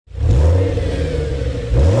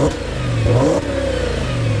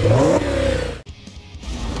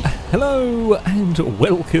Hello and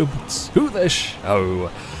welcome to the show.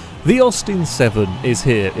 The Austin 7 is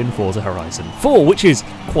here in Forza Horizon 4, which is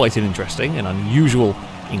quite an interesting and unusual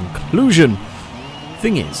inclusion.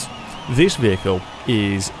 Thing is, this vehicle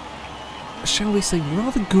is, shall we say,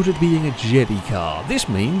 rather good at being a jelly car. This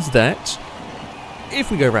means that if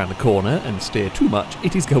we go around the corner and steer too much,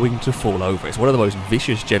 it is going to fall over. It's one of the most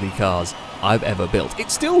vicious jelly cars I've ever built.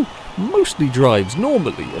 It still mostly drives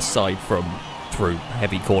normally, aside from through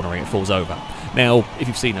heavy cornering, it falls over. Now, if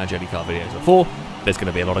you've seen our jelly car videos before, there's going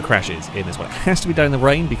to be a lot of crashes in this one. It has to be done in the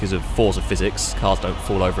rain because of Forza physics. Cars don't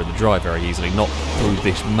fall over in the dry very easily, not through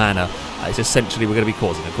this manner. It's essentially we're going to be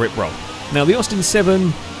causing a grip roll. Now, the Austin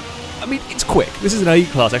 7, I mean, it's quick. This is an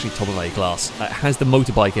A-class, actually top of A-class. It has the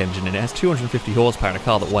motorbike engine in it. It has 250 horsepower in a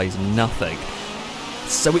car that weighs nothing.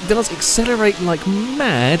 So it does accelerate like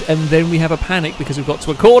mad, and then we have a panic because we've got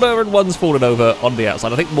to a corner and one's fallen over on the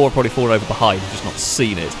outside. I think more have probably fallen over behind, we've just not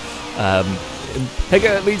seen it.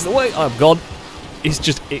 Pega leads the way. I'm gone. It's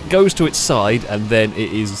just, it goes to its side and then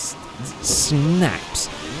it is snaps.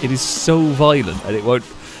 It is so violent and it won't.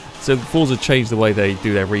 So Forza changed the way they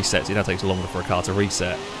do their resets. It now takes longer for a car to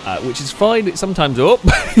reset, which is fine. It's sometimes up.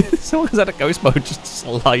 Someone's had a ghost mode just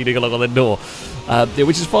sliding along on the door,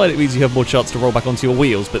 which is fine. It means you have more chance to roll back onto your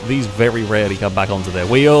wheels, but these very rarely come back onto their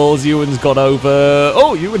wheels. Ewan's gone over.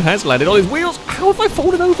 Oh, Ewan has landed on his wheels. How have I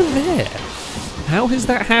fallen over there? How has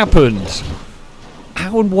that happened?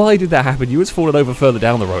 How and why did that happen? Ewan's fallen over further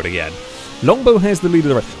down the road again. Longbow has the lead of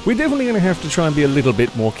the road. We're definitely going to have to try and be a little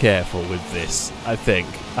bit more careful with this, I think.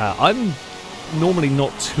 I'm normally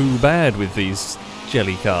not too bad with these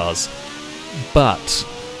jelly cars, but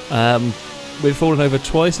we've fallen over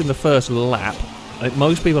twice in the first lap. I think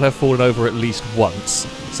most people have fallen over at least once,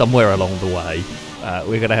 somewhere along the way.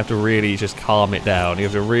 We're going to have to really just calm it down. You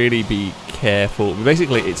have to really be careful.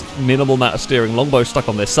 Basically, it's minimal amount of steering. Longbow's stuck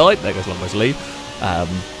on their side. There goes Longbow's lead.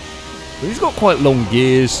 But he's got quite long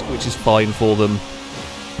gears, which is fine for them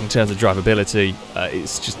in terms of drivability.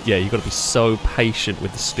 It's just, yeah, you've got to be so patient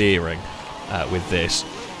with the steering with this.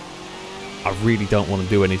 I really don't want to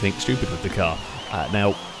do anything stupid with the car.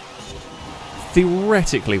 Now,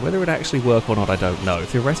 theoretically, whether it would actually work or not, I don't know.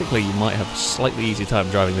 Theoretically, you might have a slightly easier time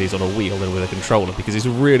driving these on a wheel than with a controller, because this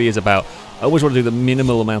really is about, I always want to do the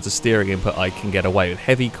minimal amount of steering input I can get away with.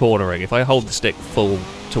 Heavy cornering, if I hold the stick full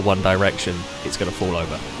to one direction, it's going to fall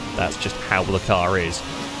over. That's just how the car is.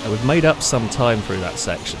 And we've made up some time through that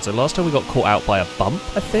section. So last time we got caught out by a bump,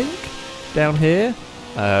 I think, down here.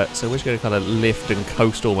 So we're just going to kind of lift and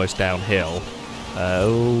coast almost downhill.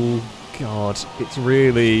 Oh, God. It's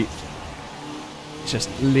really just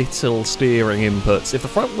little steering inputs. If the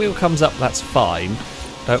front wheel comes up, that's fine.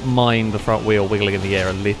 Don't mind the front wheel wiggling in the air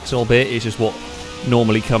a little bit. It's just what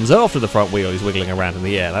normally comes after the front wheel is wiggling around in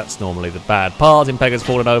the air. That's normally the bad part. Impega's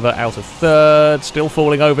fallen over out of third, still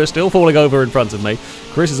falling over in front of me.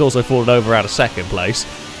 Chris has also fallen over out of second place.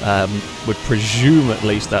 Would presume at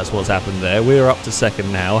least that's what's happened there. We're up to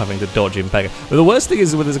second now, having to dodge Impega. But the worst thing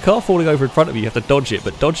is when there's a car falling over in front of you, you have to dodge it,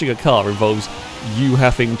 but dodging a car involves you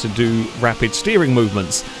having to do rapid steering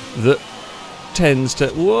movements that tends to...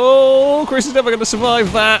 Whoa, Chris is never going to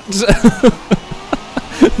survive that!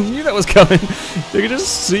 Knew that was coming. You could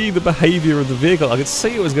just see the behaviour of the vehicle. I could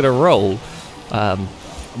see it was going to roll. I'm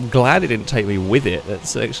glad it didn't take me with it.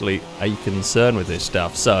 That's actually a concern with this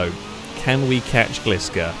stuff. So, can we catch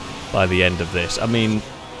Gliska by the end of this? I mean,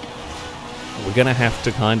 we're going to have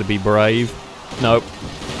to kind of be brave. Nope.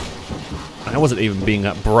 I wasn't even being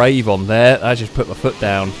that brave on there. I just put my foot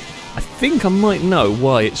down. I think I might know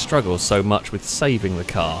why it struggles so much with saving the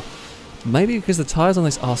car. Maybe because the tyres on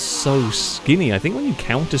this are so skinny. I think when you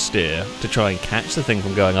counter steer to try and catch the thing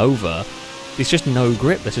from going over, there's just no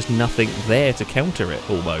grip. There's just nothing there to counter it,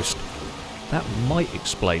 almost. That might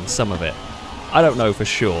explain some of it. I don't know for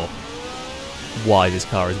sure why this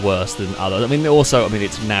car is worse than others. I mean, also,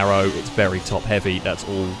 it's narrow, it's very top-heavy. That's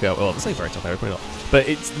all go. Well, I say very top-heavy, probably not. But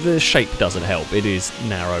it's the shape doesn't help. It is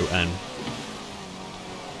narrow and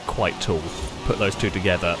quite tall. Put those two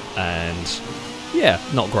together and... yeah,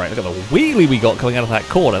 not great. Look at the wheelie we got coming out of that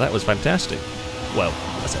corner. That was fantastic. Well,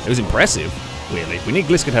 it was impressive, wheelie. We need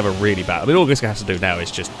Gliska to have a really bad... all Gliska has to do now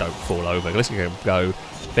is just don't fall over. Gliska can go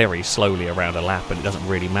very slowly around a lap, and it doesn't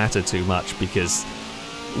really matter too much because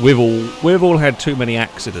we've all had too many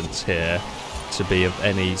accidents here to be of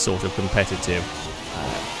any sort of competitive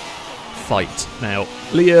fight. Now,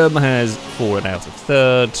 Liam has fallen out of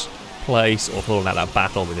third place, or fallen out of that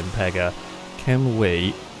battle with Impega. Can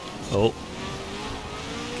we... oh...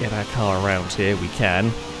 get our car around here? We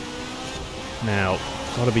can. Now,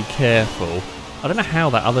 gotta be careful. I don't know how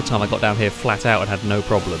that other time I got down here flat out and had no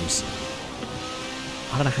problems.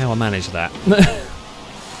 I don't know how I managed that.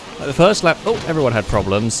 Like the first lap, oh, everyone had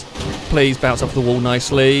problems. Please bounce off the wall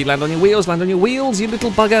nicely. Land on your wheels, you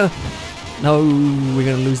little bugger. No, we're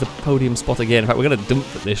going to lose the podium spot again. In fact, we're going to dump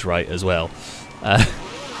at this rate as well. God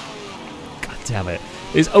damn it.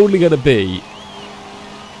 It's only going to be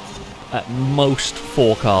at most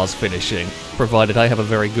 4 cars finishing, provided I have a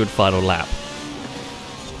very good final lap.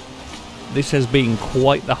 This has been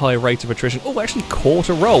quite the high rate of attrition. Oh, actually caught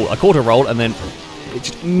a roll. I caught a roll and then it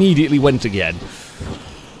just immediately went again.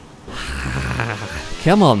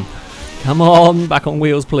 Come on. Come on, back on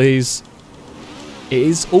wheels, please. It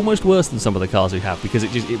is almost worse than some of the cars we have because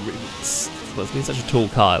it's been such a tall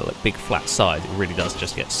car, like big flat sides, it really does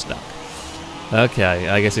just get stuck. Okay,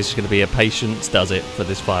 I guess it's going to be a patience does it for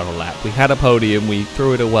this final lap. We had a podium, we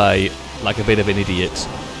threw it away like a bit of an idiot.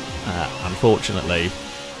 Unfortunately,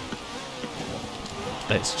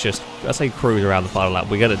 let's just, I say cruise around the final lap.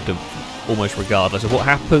 We're going to do almost regardless of what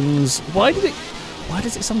happens. Why does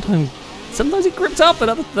it sometimes it gripped up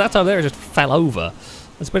and that time there it just fell over.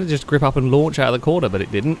 It's better to just grip up and launch out of the corner, but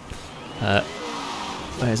it didn't.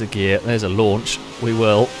 There's a gear, there's a launch. We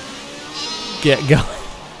will get going.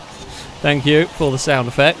 Thank you for the sound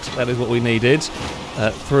effect. That is what we needed.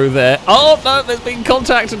 Through there. Oh no, there's been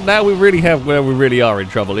contact, and now we really are in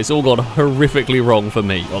trouble. It's all gone horrifically wrong for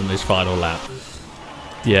me on this final lap.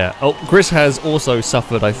 Yeah. Oh, Chris has also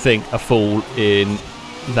suffered, I think, a fall in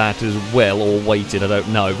that as well, or waited. I don't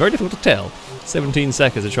know. Very difficult to tell. 17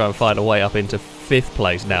 seconds to try and find a way up into 5th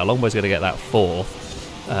place now. Longboy's going to get that 4th.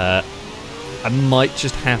 I might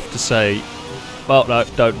just have to say, well, no,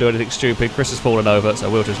 don't do anything stupid. Chris has fallen over,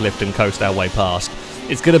 so we'll just lift and coast our way past.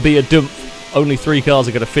 It's going to be a dump. Only 3 cars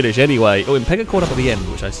are going to finish anyway. Oh, and Pega caught up at the end,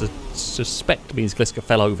 which I suspect means Gliska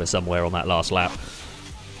fell over somewhere on that last lap.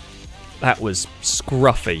 That was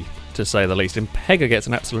scruffy, to say the least. And Pega gets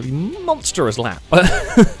an absolutely monstrous lap.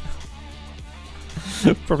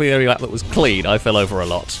 Probably the only lap that was clean. I fell over a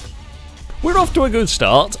lot. We're off to a good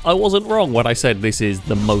start. I wasn't wrong when I said this is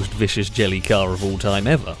the most vicious jelly car of all time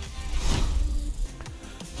ever.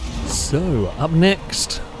 So, up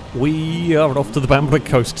next, we are off to the Bamberg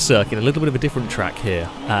Coast Circuit. A little bit of a different track here.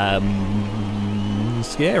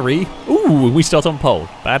 Scary. Ooh, we start on pole.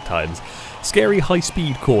 Bad times. Scary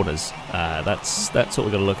high-speed corners. That's what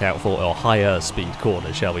we're going to look out for, or higher speed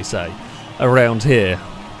corners, shall we say, around here.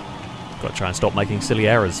 Got to try and stop making silly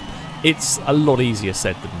errors. It's a lot easier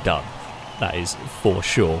said than done. That is for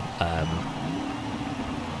sure.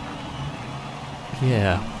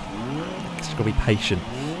 Yeah, just got to be patient.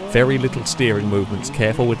 Very little steering movements.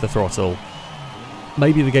 Careful with the throttle.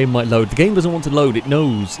 Maybe the game might load. The game doesn't want to load. It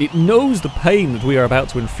knows. It knows the pain that we are about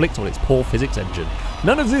to inflict on its poor physics engine.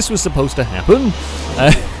 None of this was supposed to happen.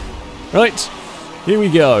 Right, here we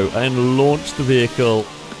go, and launch the vehicle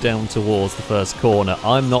down towards the first corner.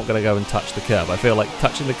 I'm not going to go and touch the curb. I feel like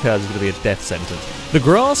touching the curb is going to be a death sentence. The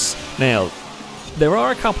grass, now, there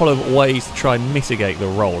are a couple of ways to try and mitigate the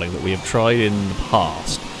rolling that we have tried in the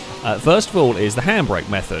past. First of all is the handbrake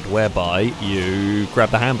method, whereby you grab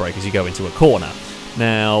the handbrake as you go into a corner.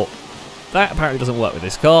 Now, that apparently doesn't work with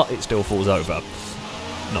this car. It still falls over.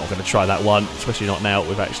 Not going to try that one, especially not now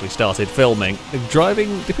we've actually started filming.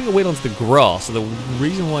 Dipping a wheel onto the grass, so the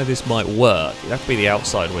reason why this might work, it'd have to be the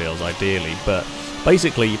outside wheels ideally, but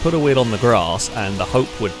basically you put a wheel on the grass and the hope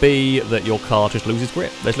would be that your car just loses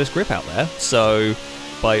grip. There's less grip out there, so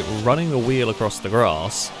by running the wheel across the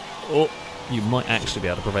grass, you might actually be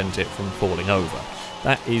able to prevent it from falling over.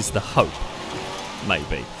 That is the hope,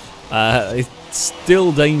 maybe. It's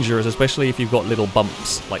still dangerous, especially if you've got little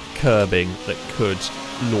bumps like curbing that could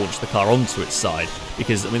launch the car onto its side,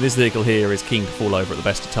 because I mean this vehicle here is keen to fall over at the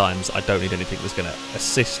best of times. I don't need anything that's going to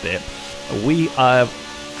assist it. We have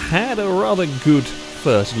had a rather good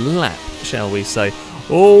first lap, shall we say.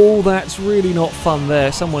 Oh, that's really not fun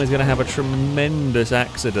there. Someone is going to have a tremendous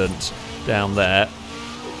accident down there.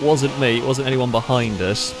 It wasn't me, it wasn't anyone behind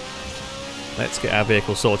us. Let's get our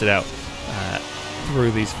vehicle sorted out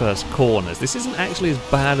through these first corners. This isn't actually as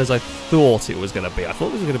bad as I thought it was going to be. I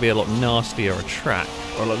thought this was going to be a lot nastier a track,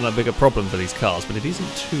 or a lot bigger problem for these cars, but it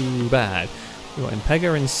isn't too bad. We've got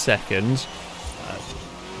Impega in second.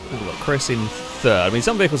 We've got Chris in third. I mean,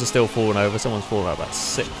 some vehicles are still falling over. Someone's fallen over about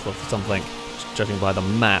 6th or something, just judging by the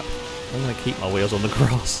map. I'm going to keep my wheels on the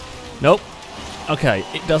grass. Nope. Okay,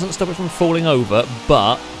 it doesn't stop it from falling over,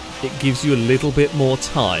 but it gives you a little bit more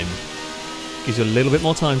time. Gives you a little bit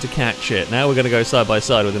more time to catch it. Now we're going to go side by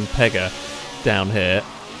side with Impega down here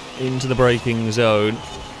into the braking zone.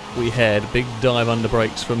 We head. Big dive under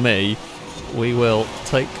brakes for me. We will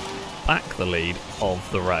take back the lead of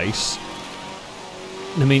the race.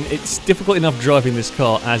 I mean, it's difficult enough driving this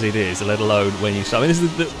car as it is, let alone when you start. I mean, this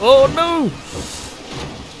is the... Oh, no!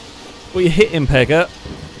 We hit Impega,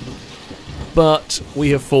 but we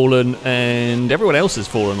have fallen, and everyone else has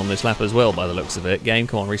fallen on this lap as well, by the looks of it. Game,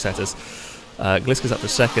 come on, reset us. Gliska's up to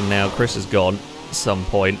second now. Chris has gone at some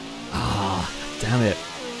point. Ah, damn it.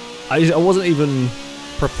 I wasn't even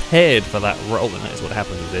prepared for that roll, and that is what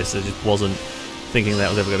happened with this. I just wasn't thinking that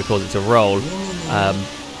was ever going to cause it to roll.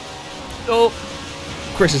 Oh,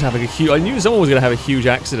 Chris is having a huge... I knew someone was going to have a huge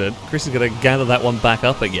accident. Chris is going to gather that one back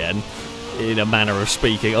up again, in a manner of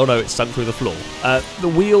speaking. Oh no, it's sunk through the floor. The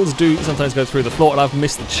wheels do sometimes go through the floor, and I've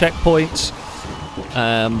missed the checkpoint.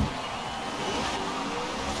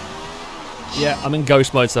 Yeah, I'm in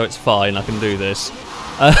ghost mode, so it's fine. I can do this.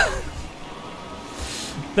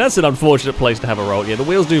 That's an unfortunate place to have a roll. Yeah, the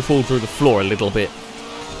wheels do fall through the floor a little bit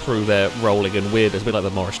through their rolling and weirdness, a bit like the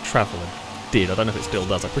Morris Traveller did. I don't know if it still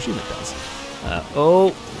does. I presume it does.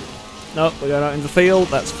 Oh, no, we're going out in the field.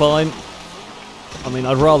 That's fine. I mean,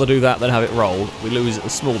 I'd rather do that than have it rolled. We lose a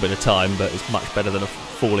small bit of time, but it's much better than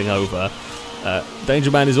falling over.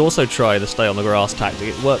 Danger Man is also trying to stay on the grass tactic.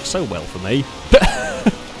 It works so well for me.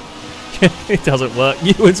 It doesn't work.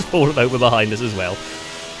 Ewan's fallen over behind us as well.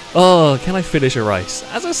 Oh, can I finish a race?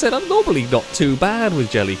 As I said, I'm normally not too bad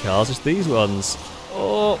with jelly cars. It's these ones.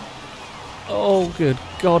 Oh, good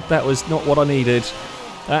God, that was not what I needed.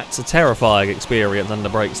 That's a terrifying experience under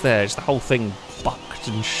brakes there. Just the whole thing bucked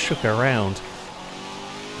and shook around.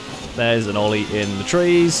 There's an ollie in the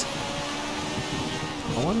trees.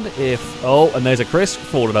 I wonder if... Oh, and there's a Chris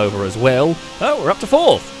fallen over as well. Oh, we're up to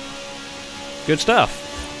fourth. Good stuff.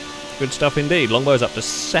 Good stuff indeed. Longbow's up to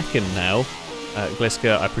second now.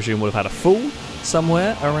 Gliska, I presume, would have had a fall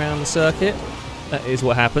somewhere around the circuit. That is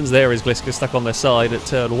what happens. There is Gliska stuck on their side at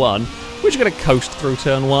turn 1. We're just going to coast through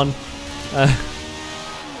turn 1.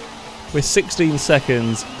 We're 16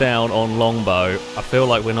 seconds down on Longbow. I feel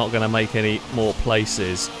like we're not going to make any more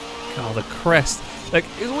places. God, the crest. Like,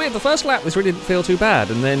 it's weird. The first lap, this really didn't feel too bad.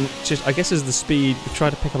 And then, just I guess as the speed, we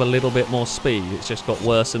tried to pick up a little bit more speed, it's just got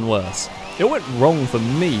worse and worse. It went wrong for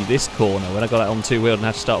me this corner when I got out on two-wheeled and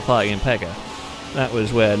had to start fighting Impega. That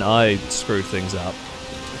was when I screwed things up,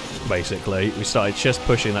 basically. We started just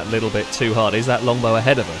pushing that little bit too hard. Is that Longbow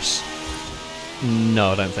ahead of us?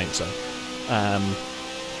 No, I don't think so.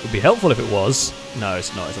 It would be helpful if it was. No,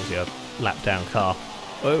 it's not. It's obviously a lap-down car.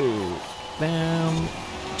 Oh, down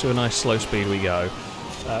to a nice slow speed we go.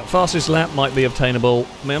 Fastest lap might be obtainable.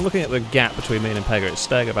 I mean, I'm looking at the gap between me and Impega. It's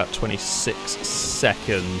staying about 26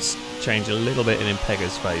 seconds. Change a little bit in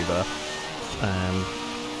Impega's favour.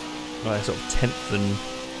 Right, sort of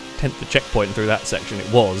 10th the checkpoint through that section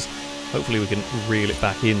it was. Hopefully we can reel it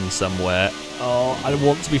back in somewhere. Oh, I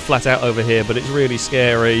want to be flat out over here, but it's really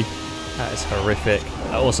scary. That is horrific.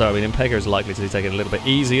 Also, I mean, Impega is likely to be taken a little bit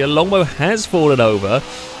easier. Longbow has fallen over.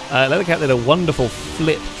 Leathercat did a wonderful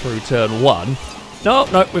flip through turn 1.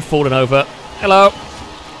 No, we've fallen over. Hello.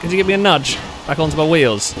 Could you give me a nudge back onto my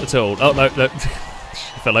wheels at all? Oh, no.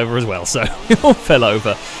 She fell over as well, so we all fell over.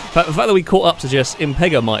 The fact that we caught up to just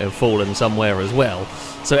Impega might have fallen somewhere as well.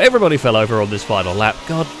 So everybody fell over on this final lap.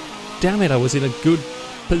 God damn it, I was in a good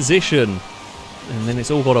position. And then it's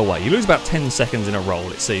all got away. You lose about 10 seconds in a roll,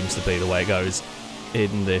 it seems to be the way it goes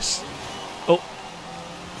in this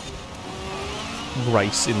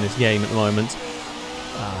race in this game at the moment.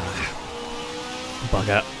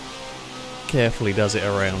 Bugger. Carefully does it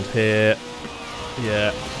around here.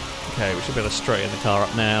 Yeah. Okay, we should be able to straighten the car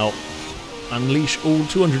up now. Unleash all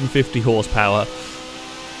 250 horsepower.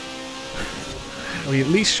 We at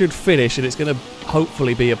least should finish, and it's going to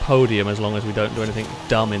hopefully be a podium as long as we don't do anything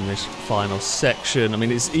dumb in this final section. I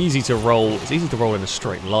mean, it's easy to roll. It's easy to roll in a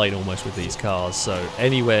straight line almost with these cars, so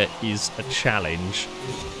anywhere is a challenge.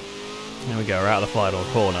 There we go, we're out of the final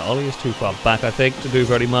corner. Ollie is too far back, I think, to do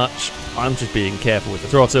very much. I'm just being careful with the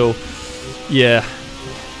throttle. Yeah.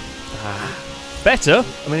 Better.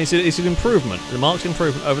 I mean, it's an improvement. A marked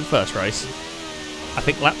improvement over the first race. I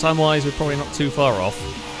think lap time wise, we're probably not too far off.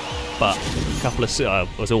 But a couple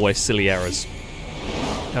of was always silly errors.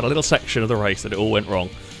 Had a little section of the race that it all went wrong.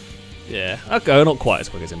 Yeah, okay, not quite as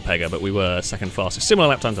quick as Impega, but we were second fastest. Similar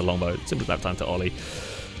lap time to Longbow, similar lap time to Ollie.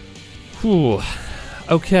 Whew.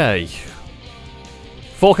 Okay.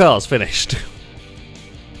 4 cars finished.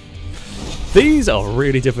 These are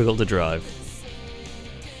really difficult to drive.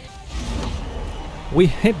 We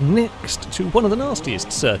head next to one of the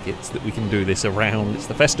nastiest circuits that we can do this around. It's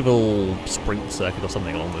the Festival Sprint Circuit or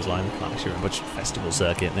something along those lines. I can't actually remember. Festival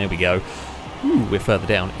Circuit. There we go. Ooh, we're further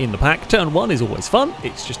down in the pack. Turn 1 is always fun.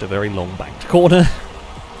 It's just a very long banked corner.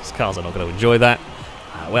 These cars are not going to enjoy that.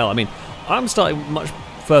 Well, I mean, I'm starting much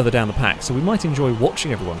further down the pack, so we might enjoy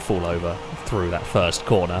watching everyone fall over through that first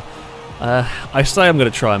corner. I say I'm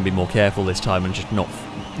going to try and be more careful this time and just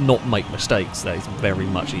not make mistakes. That is very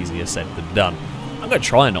much easier said than done. I'm going to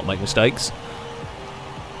try and not make mistakes.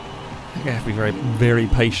 I'm going to have to be very, very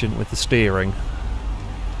patient with the steering.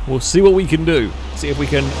 We'll see what we can do. See if we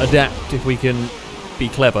can adapt, if we can be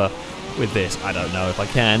clever with this. I don't know if I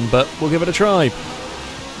can, but we'll give it a try.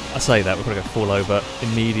 I say that, we're going to go fall over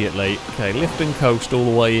immediately. Okay, lift and coast all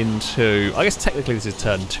the way into... I guess technically this is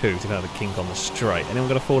turn 2, so you're going to have a kink on the straight. Anyone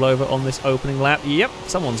going to fall over on this opening lap? Yep,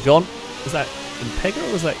 someone's gone. Was that Impega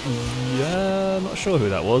or was that... Yeah, I'm not sure who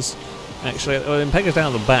that was. Actually, well, Impega's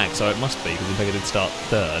down at the back, so it must be, because Impega did start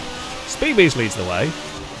third. Speed Beast leads the way.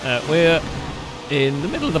 We're in the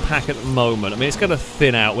middle of the pack at the moment. I mean, it's going to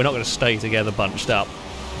thin out. We're not going to stay together bunched up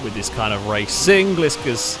with this kind of racing.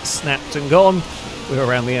 Gliska's snapped and gone. We're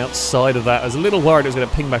around the outside of that. I was a little worried it was going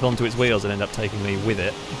to ping back onto its wheels and end up taking me with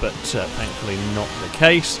it, but thankfully not the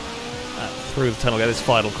case. Through the tunnel, this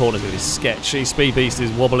final corner is going to be sketchy. Speed Beast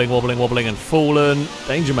is wobbling and fallen.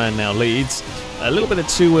 Danger Man now leads. A little bit of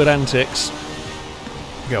two-word antics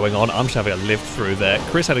going on. I'm just having a lift through there.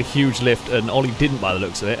 Chris had a huge lift and Ollie didn't by the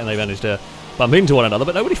looks of it, and they managed to bump into one another,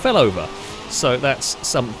 but nobody fell over. So that's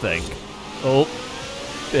something. Oh,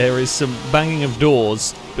 there is some banging of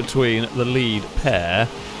doors between the lead pair.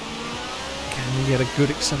 Can we get a good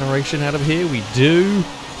acceleration out of here? We do.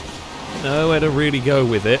 Nowhere to really go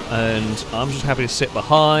with it, and I'm just happy to sit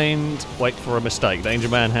behind, wait for a mistake. Danger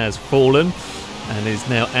Man has fallen and is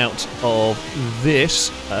now out of this.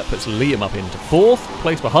 Puts Liam up into 4th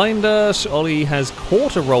place behind us. Ollie has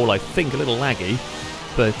quarter roll, I think, a little laggy,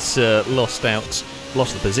 but lost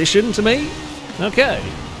the position to me. Okay,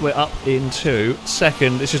 we're up into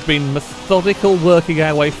 2nd. It's just been methodical working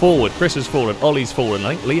our way forward. Chris has fallen, Ollie's fallen,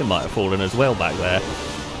 I think Liam might have fallen as well back there.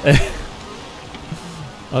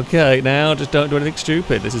 Okay, now just don't do anything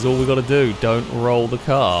stupid. This is all we've got to do. Don't roll the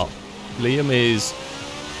car. Liam is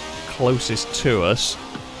closest to us.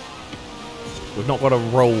 We've not got a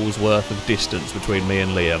roll's worth of distance between me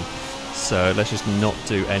and Liam, so let's just not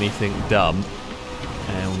do anything dumb,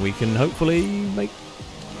 and we can hopefully make...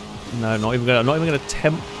 No, not even going to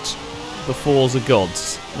tempt the Forza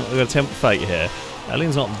gods. Not going to tempt fate here.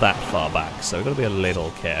 Liam's not that far back, so we've got to be a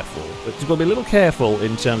little careful. But you've got to be a little careful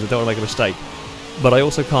in terms of don't want to make a mistake. But I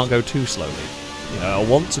also can't go too slowly. You know, I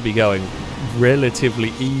want to be going relatively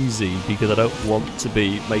easy because I don't want to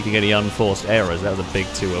be making any unforced errors. That was a big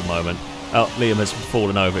two-wheel moment. Oh, Liam has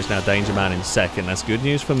fallen over. It's now Danger Man in 2nd. That's good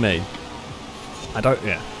news for me. I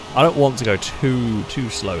don't want to go too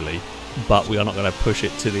slowly, but we are not going to push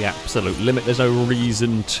it to the absolute limit. There's no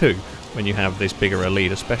reason to when you have this bigger a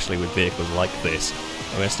lead, especially with vehicles like this.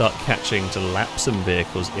 I'm going to start catching to lap some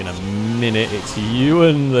vehicles in a minute. It's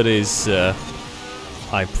Ewan that is...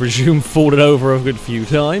 I presume fallen over a good few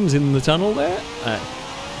times in the tunnel there.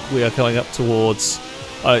 We are coming up towards...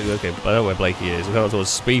 Oh, okay, I know where Blakey is. We're coming up towards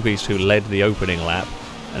Speed Beast, who led the opening lap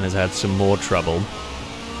and has had some more trouble.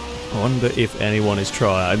 I wonder if anyone is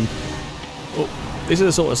trying... Oh, this is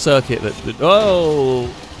the sort of circuit that...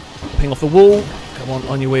 Oh! Ping off the wall. Come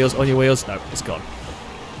on your wheels, on your wheels. No, it's gone.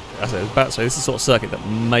 I was about to say, this is the sort of circuit that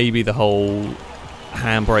maybe the whole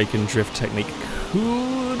handbrake and drift technique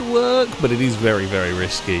could work, but it is very, very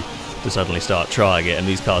risky to suddenly start trying it, and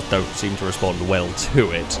these cars don't seem to respond well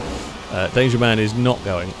to it. Danger Man is not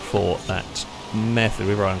going for that method.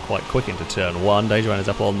 We've run quite quick into turn 1. Danger Man is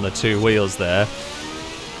up on the 2 wheels there.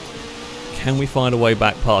 Can we find a way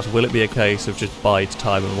back past? Will it be a case of just bide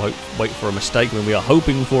time and wait for a mistake? I mean, we are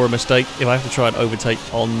hoping for a mistake. If I have to try an overtake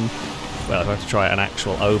on... Well, if I have to try an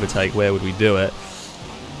actual overtake, where would we do it?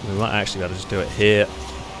 We might actually be able to just do it here.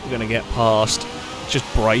 We're going to get past. Just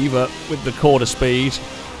braver with the quarter speed.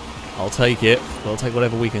 I'll take it. We'll take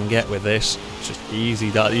whatever we can get with this. It's just easy.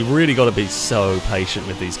 You've really got to be so patient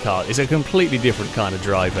with these cars. It's a completely different kind of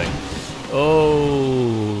driving.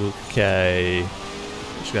 Okay.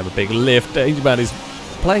 Just going to have a big lift. Danger Man is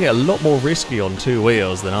playing it a lot more risky on 2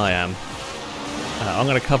 wheels than I am. I'm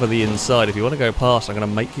going to cover the inside. If you want to go past, I'm going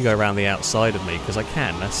to make you go around the outside of me, because I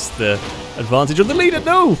can. That's the advantage of the leader.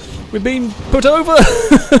 No! We've been put over!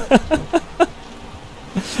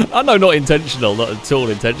 I know, not intentional, not at all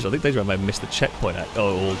intentional. I think Danger Man may have missed the checkpoint.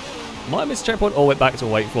 Oh, might have missed the checkpoint or went back to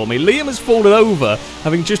wait for me. Liam has fallen over,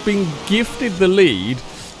 having just been gifted the lead.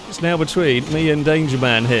 It's now between me and Danger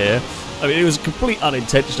Man here. I mean, it was complete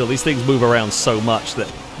unintentional. These things move around so much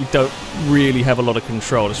that you don't really have a lot of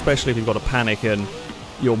control, especially if you've got a panic and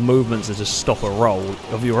your movements are to stop a roll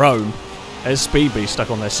of your own. As Speed Beast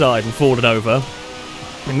stuck on their side and fallen over.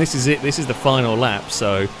 And this is it. This is the final lap,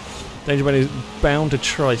 so Danger Man is bound to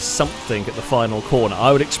try something at the final corner.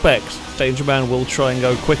 I would expect Danger Man will try and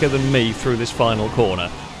go quicker than me through this final corner,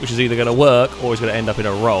 which is either going to work or he's going to end up in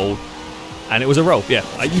a roll. And it was a roll, yeah,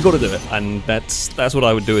 you got to do it, and that's what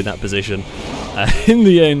I would do in that position. In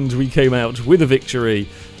the end, we came out with a victory.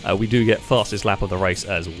 We do get fastest lap of the race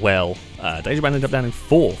as well. Danger Man ended up down in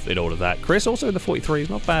 4th in all of that. Chris also in the 43,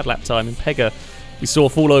 not bad lap time. And Pega, we saw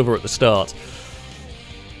fall over at the start.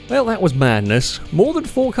 Well, that was madness. More than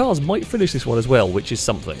 4 cars might finish this one as well, which is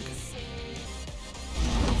something.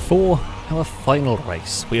 For our final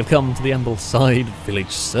race, we have come to the Ambleside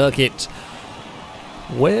Village Circuit,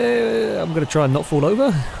 where I'm going to try and not fall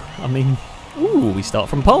over. I mean, ooh, we start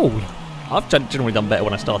from pole. I've generally done better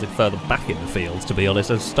when I started further back in the fields, to be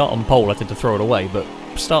honest. I start on pole, I tend to throw it away, but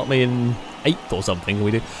start me in 8th or something.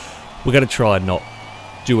 We're going to try and not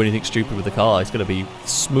do anything stupid with the car. It's going to be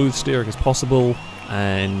smooth steering as possible,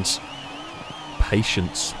 and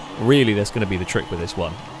patience. Really, that's going to be the trick with this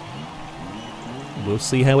one. We'll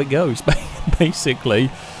see how it goes, basically.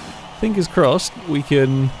 Fingers crossed we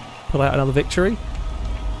can pull out another victory.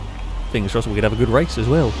 Fingers crossed we could have a good race as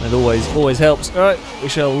well. It always helps. Alright, we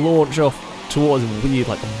shall launch off towards a weird,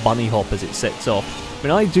 like a bunny hop as it sets off. I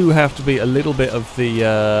mean, I do have to be a little bit of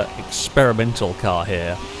the experimental car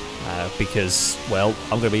here, because, well,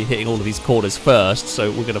 I'm going to be hitting all of these corners first, so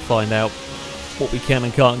we're going to find out what we can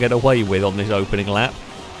and can't get away with on this opening lap.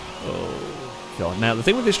 Oh, God. Now, the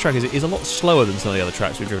thing with this track is it is a lot slower than some of the other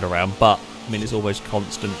tracks we've driven around, but, I mean, it's almost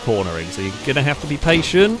constant cornering, so you're going to have to be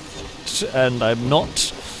patient, and I'm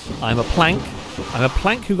not. I'm a plank. I'm a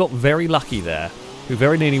plank who got very lucky there, who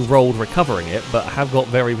very nearly rolled recovering it, but have got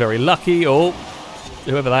very, very lucky. Oh,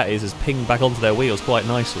 whoever that is has pinged back onto their wheels quite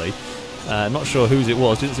nicely. Not sure whose it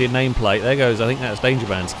was, didn't see a nameplate. There goes, I think that's Danger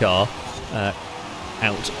Man's car.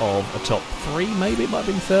 Out of a top 3, maybe, it might have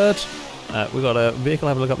been 3rd. We've got a vehicle,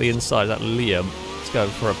 have a look up the inside, is that Liam? Let's go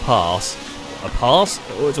for a pass. A pass?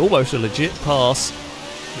 Oh, it's almost a legit pass.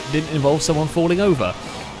 It didn't involve someone falling over.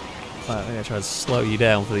 I'm going to try and slow you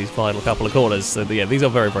down for these final couple of corners. So, yeah, these are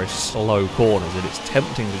very, very slow corners, and it's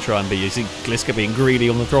tempting to try and be. You see Gliska being greedy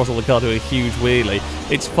on the throttle, the car doing a huge wheelie.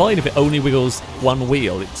 It's fine if it only wiggles one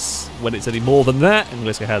wheel. It's when it's any more than that, and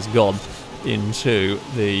Gliska has gone into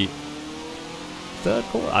the 3rd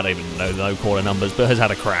corner. I don't even know no corner numbers, but has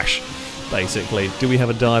had a crash, basically. Do we have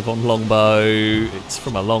a dive on Longbow? It's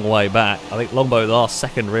from a long way back. I think Longbow, the last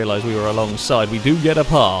second, realised we were alongside. We do get a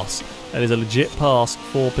pass. That is a legit pass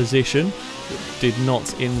for position. It did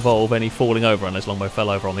not involve any falling over, unless Longbow fell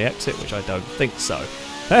over on the exit, which I don't think so.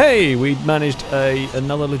 Hey, we managed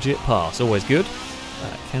another legit pass. Always good.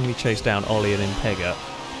 Can we chase down Ollie and Impega?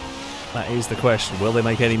 That is the question. Will they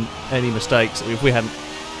make any mistakes? If we hadn't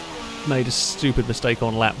made a stupid mistake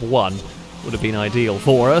on lap 1, would have been ideal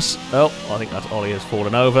for us. Oh, I think that's Ollie has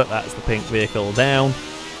fallen over. That's the pink vehicle down.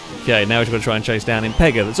 Okay, now we're going to try and chase down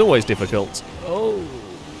Impega. That's always difficult. Oh,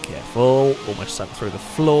 careful. Almost sunk through the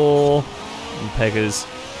floor. Impega's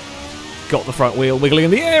got the front wheel wiggling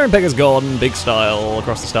in the air. Impega's gone. Big style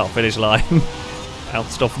across the start-finish line.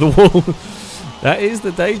 Bounced off the wall. That is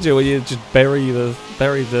the danger when you just bury the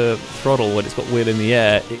throttle when it's got wheel in the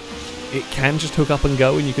air. It can just hook up and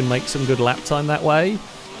go, and you can make some good lap time that way.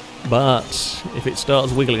 But if it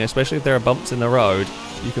starts wiggling, especially if there are bumps in the road,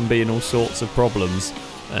 you can be in all sorts of problems,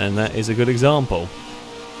 and that is a good example.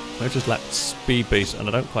 I just lapped Speed Beast, and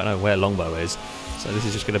I don't quite know where Longbow is, so this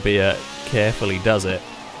is just going to be a carefully does it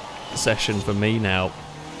session for me now,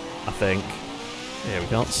 I think. Yeah, we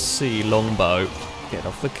can't see Longbow. Get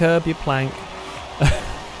off the curb, you plank.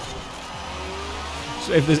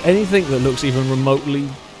 So if there's anything that looks even remotely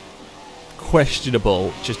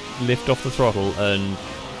questionable, just lift off the throttle and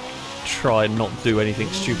try and not do anything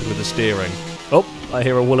stupid with the steering. Oh, I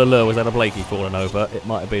hear a woolaloo. Was that a Blakey falling over? It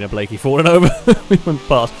might have been a Blakey falling over. We went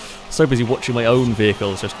past. So busy watching my own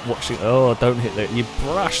vehicles, just watching. Oh, don't hit that. You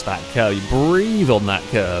brush that curb. You breathe on that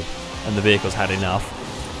curb, and the vehicle's had enough.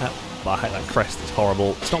 I hate that crest. It's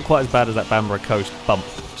horrible. It's not quite as bad as that Bamborough Coast bump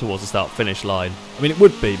towards the start-finish line. I mean, it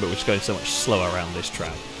would be, but we're just going so much slower around this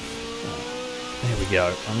track. There we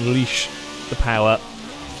go. Unleash the power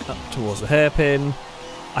up towards the hairpin.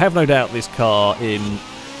 I have no doubt this car in,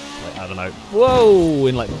 like, I don't know, whoa,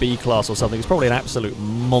 in like B class or something, it's probably an absolute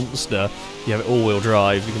monster. You have it all-wheel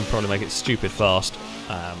drive, you can probably make it stupid fast,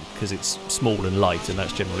 because it's small and light, and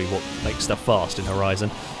that's generally what makes stuff fast in Horizon.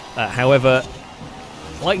 However,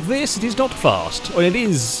 like this, it is not fast. Well, it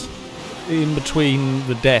is in between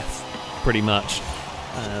the death, pretty much.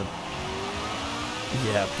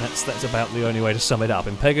 Yeah, that's about the only way to sum it up.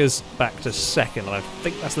 Impega's back to second, and I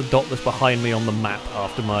think that's the dot that's behind me on the map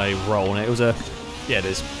after my roll. And it was a, yeah, it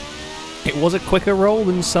is. It was a quicker roll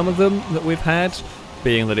than some of them that we've had,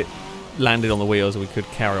 being that it landed on the wheels and we could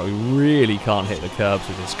carry on. We really can't hit the curbs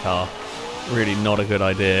with this car. Really not a good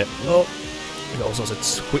idea. Oh, we've got all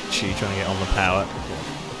sorts of twitchy trying to get on the power.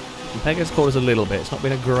 Pegga's caught us a little bit. It's not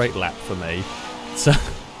been a great lap for me. So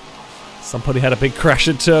somebody had a big crash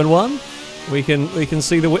at turn 1. We can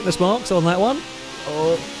see the witness marks on that one.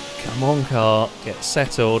 Oh, come on, car, get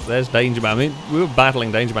settled. There's Danger Man. I mean, we were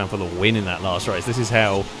battling Danger Man for the win in that last race. This is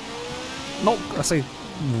how, not I say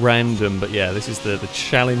random, but yeah, this is the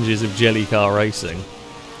challenges of jelly car racing.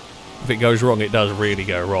 If it goes wrong, it does really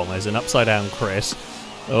go wrong. There's an upside down Chris.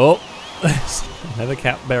 Oh, another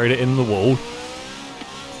cap buried it in the wall.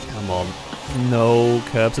 Come on. No,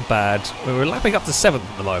 curbs are bad. We're lapping up to 7th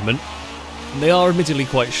at the moment. They are admittedly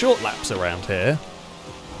quite short laps around here.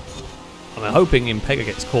 I'm hoping Impega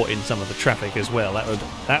gets caught in some of the traffic as well.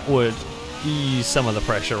 That would ease some of the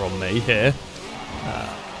pressure on me here.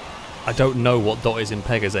 I don't know what dot is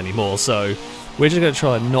Impega's anymore, so we're just going to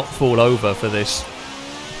try and not fall over for this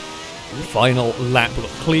final lap. We've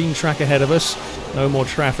got a clean track ahead of us. No more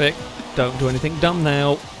traffic. Don't do anything dumb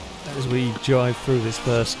now as we drive through this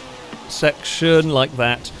first section like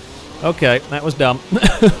that. Okay, that was dumb.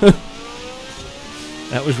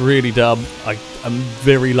 That was really dumb. I'm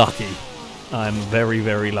very lucky. I'm very,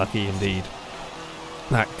 very lucky indeed.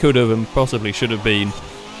 That could have and possibly should have been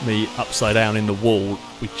me upside down in the wall.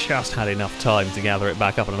 We just had enough time to gather it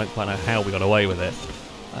back up, and I don't quite know how we got away with it.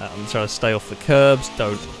 I'm trying to stay off the curbs.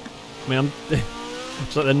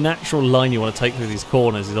 It's like the natural line you want to take through these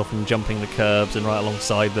corners is often jumping the curbs and right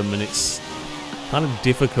alongside them, and it's kind of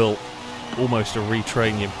difficult almost to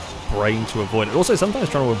retrain your brain to avoid it. Also, sometimes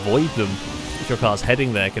trying to avoid them if your car's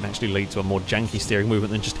heading there can actually lead to a more janky steering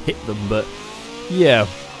movement than just hit them. But yeah,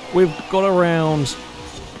 we've got around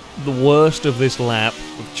the worst of this lap.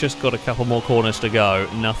 We've just got a couple more corners to go.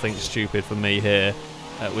 Nothing stupid for me here.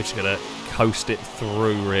 We're just going to coast it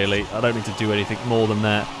through, really. I don't need to do anything more than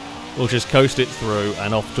that. We'll just coast it through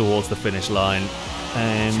and off towards the finish line.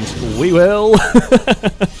 And we will.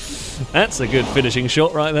 That's a good finishing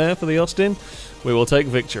shot right there for the Austin. We will take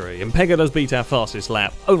victory. And Pega does beat our fastest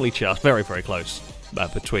lap. Only just, very, very close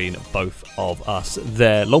between both of us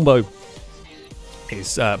there. Longbow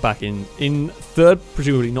is back in 3rd,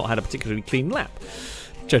 presumably not had a particularly clean lap,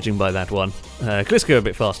 judging by that one. Klisko a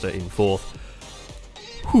bit faster in 4th.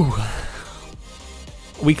 Whew.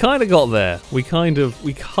 We kind of got there. We kind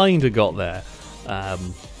of got there.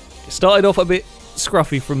 Started off a bit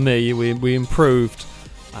scruffy from me. We improved.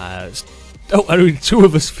 Only 2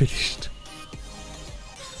 of us finished.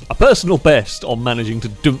 A personal best on managing to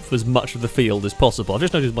dump as much of the field as possible. I've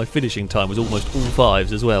just noticed my finishing time was almost all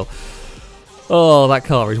 5s as well. Oh, that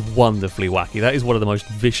car is wonderfully wacky. That is one of the most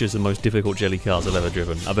vicious and most difficult jelly cars I've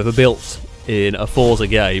ever built in a Forza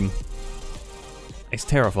game. It's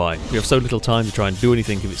terrifying. We have so little time to try and do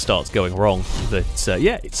anything if it starts going wrong. That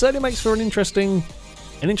yeah, it certainly makes for an interesting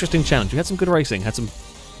challenge. We had some good racing, had some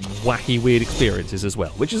wacky, weird experiences as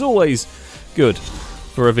well, which is always good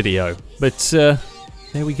for a video. But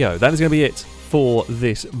there we go. That is going to be it for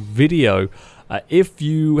this video. If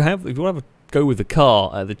you want to have a go with the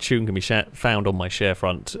car, the tune can be found on my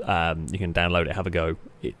Sharefront. You can download it, have a go.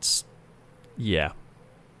 It's, yeah,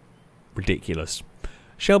 ridiculous.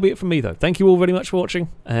 Shall be it from me, though. Thank you all very much for watching,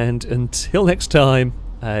 and until next time,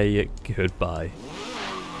 goodbye.